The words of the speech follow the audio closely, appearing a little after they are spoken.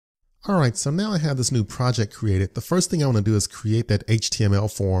All right, so now I have this new project created. The first thing I want to do is create that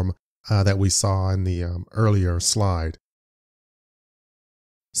HTML form that we saw in the earlier slide.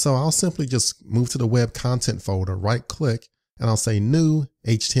 So I'll simply just move to the web content folder, right click, and I'll say new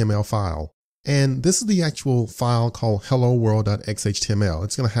HTML file. And this is the actual file called hello world.xhtml.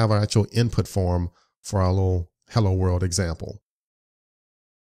 It's going to have our actual input form for our little hello world example.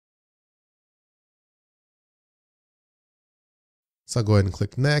 So I'll go ahead and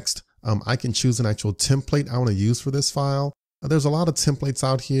click next. I can choose an actual template I want to use for this file. There's a lot of templates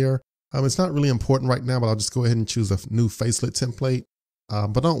out here. It's not really important right now, but I'll just go ahead and choose a new facelet template.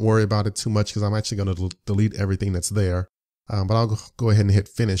 But don't worry about it too much because I'm actually going to delete everything that's there. But I'll go ahead and hit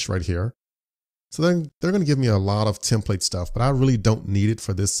finish right here. So they're going to give me a lot of template stuff, but I really don't need it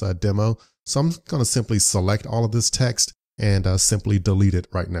for this demo. So I'm going to simply select all of this text and simply delete it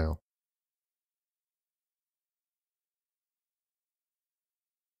right now.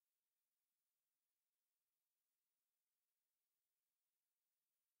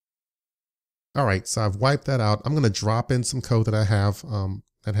 All right, so I've wiped that out. I'm going to drop in some code that I have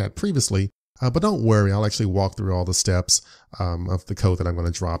that I had previously, but don't worry, I'll actually walk through all the steps of the code that I'm going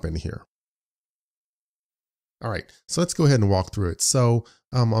to drop in here. All right, so let's go ahead and walk through it. So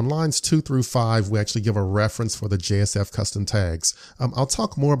on lines 2 through 5, we actually give a reference for the Jsf Custom Tags. I'll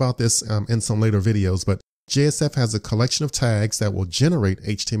talk more about this in some later videos, but JSF has a collection of tags that will generate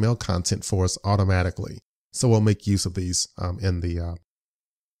HTML content for us automatically. So we'll make use of these in the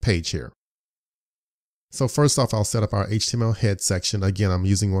page here. So first off, I'll set up our HTML head section. Again, I'm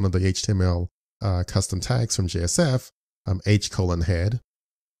using one of the HTML custom tags from JSF, h:head.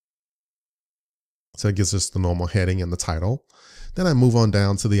 So it gives us the normal heading and the title. Then I move on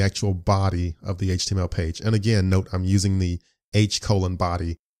down to the actual body of the HTML page. And again, note I'm using the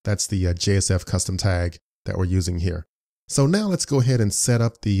h:body. That's the JSF custom tag that we're using here. So now let's go ahead and set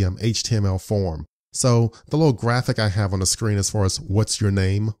up the HTML form. So the little graphic I have on the screen as far as what's your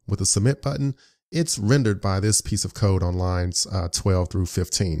name with the submit button, it's rendered by this piece of code on lines 12 through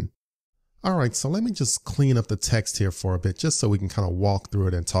 15. All right, so let me just clean up the text here for a bit, just so we can kind of walk through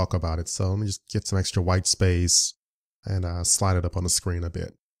it and talk about it. So let me just get some extra white space and slide it up on the screen a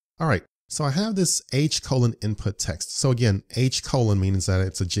bit. All right, so I have this h:input text. So again, h: means that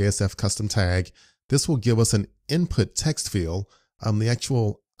it's a JSF custom tag. This will give us an input text field. The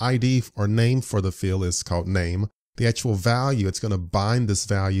actual ID or name for the field is called name. The actual value, it's going to bind this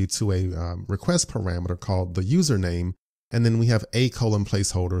value to a request parameter called the username. And then we have a: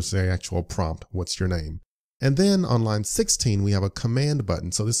 placeholders, the actual prompt, what's your name? And then on line 16, we have a command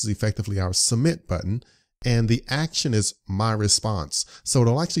button. So this is effectively our submit button. And the action is my response. So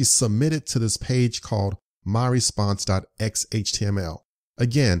it'll actually submit it to this page called myresponse.xhtml.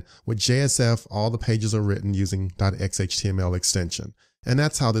 Again, with JSF, all the pages are written using .xhtml extension. And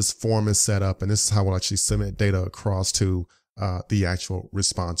that's how this form is set up. And this is how we'll actually submit data across to the actual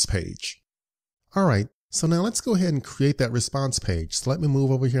response page. All right, so now let's go ahead and create that response page. So let me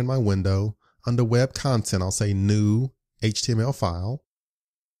move over here in my window. Under web content, I'll say new HTML file.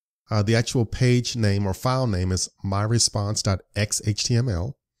 The actual page name or file name is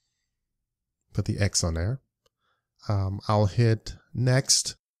myresponse.xhtml. Put the X on there. I'll hit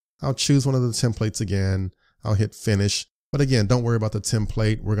next. I'll choose one of the templates again. I'll hit finish. But again, don't worry about the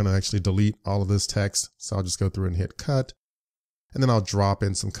template. We're going to actually delete all of this text. So I'll just go through and hit cut. And then I'll drop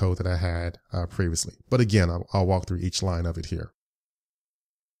in some code that I had previously. But again, I'll walk through each line of it here.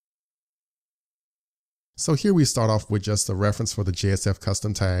 So here we start off with just a reference for the JSF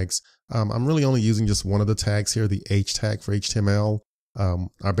custom tags. I'm really only using just one of the tags here, the H tag for HTML,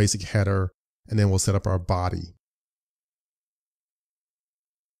 our basic header, and then we'll set up our body.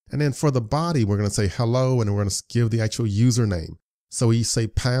 And then for the body, we're going to say hello, and we're going to give the actual username. So we say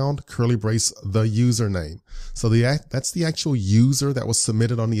pound, curly brace, the username. So that's the actual user that was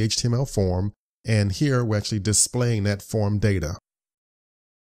submitted on the HTML form. And here we're actually displaying that form data.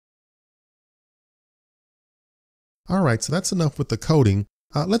 All right, so that's enough with the coding.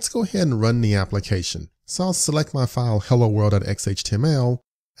 Let's go ahead and run the application. So I'll select my file hello world.xhtml,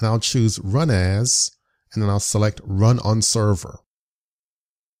 and I'll choose run as, and then I'll select run on server.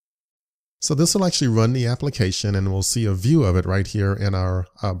 So this will actually run the application, and we'll see a view of it right here in our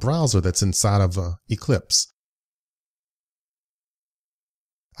browser that's inside of Eclipse.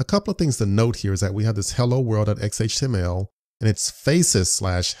 A couple of things to note here is that we have this hello world.xhtml, and it's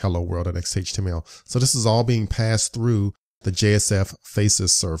faces/hello world.xhtml. So this is all being passed through the JSF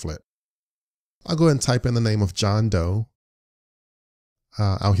faces servlet. I'll go ahead and type in the name of John Doe.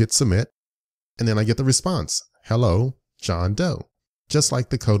 I'll hit submit, and then I get the response, hello, John Doe, just like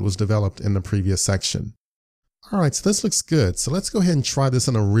the code was developed in the previous section. All right, so this looks good. So let's go ahead and try this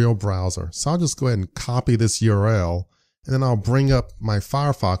in a real browser. So I'll just go ahead and copy this URL, and then I'll bring up my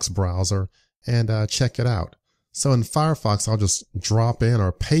Firefox browser and check it out. So in Firefox, I'll just drop in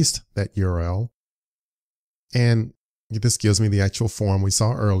or paste that URL, and this gives me the actual form we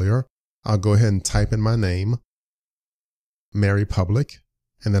saw earlier. I'll go ahead and type in my name, Mary Public,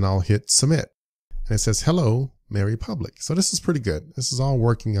 and then I'll hit submit. And it says, hello, Mary Public. So this is pretty good. This is all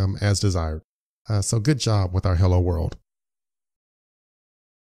working as desired. So good job with our Hello World.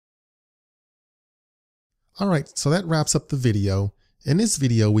 All right, so that wraps up the video. In this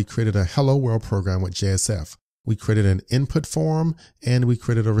video, we created a Hello World program with JSF. We created an input form, and we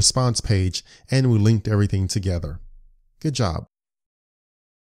created a response page, and we linked everything together. Good job.